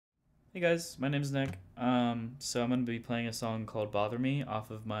Hey guys, my name's Nick. So I'm gonna be playing a song called "Bother Me" off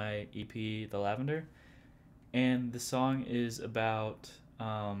of my EP, The Lavender, and the song is it's about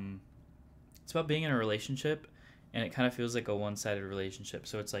being in a relationship, and it kind of feels like a one-sided relationship.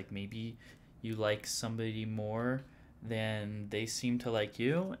 So it's like maybe you like somebody more than they seem to like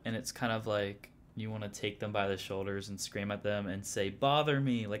you, and it's kind of like you want to take them by the shoulders and scream at them and say, "Bother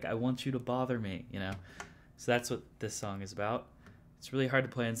me!" Like I want you to bother me. So that's what this song is about. It's really hard to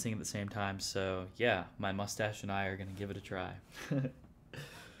play and sing at the same time, so yeah, my mustache and I are gonna give it a try.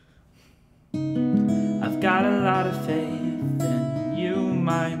 I've got a lot of faith in you,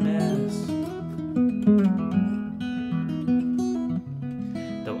 my miss.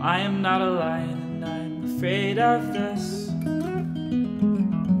 Though I am not a lion and I'm afraid of this.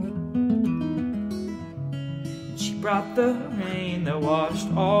 And she brought the rain that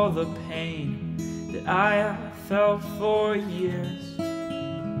washed all the pain that I felt for years.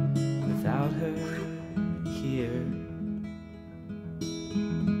 Without her here,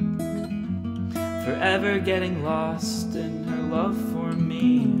 forever getting lost in her love for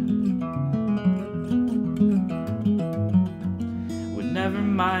me. Would never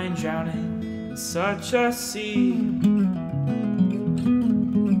mind drowning in such a sea.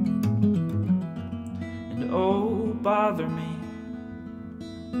 And oh, bother me.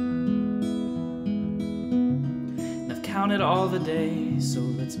 Counted all the days, so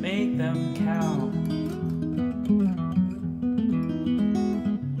let's make them count.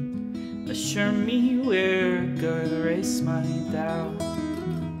 Assure me we're good, erase my doubt.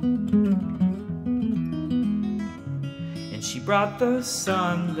 And she brought the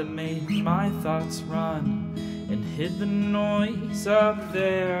sun that made my thoughts run and hid the noise up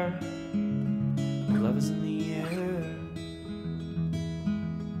there. Love is in the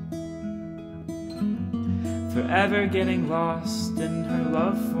forever getting lost in her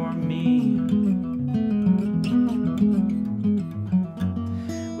love for me.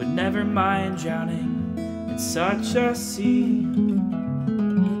 Would never mind drowning in such a sea.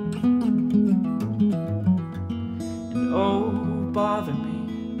 And oh, bother me.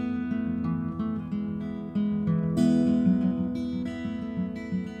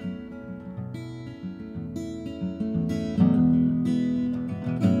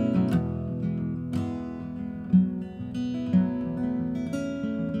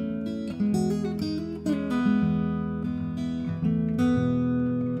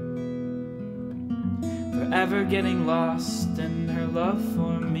 Ever getting lost in her love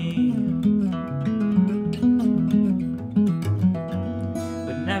for me.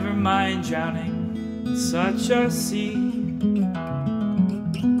 But never mind drowning in such a sea.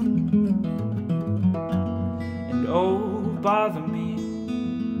 And oh, bother me.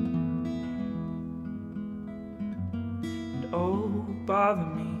 And oh, bother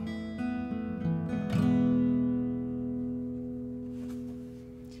me.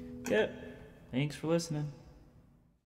 Yep. Thanks for listening.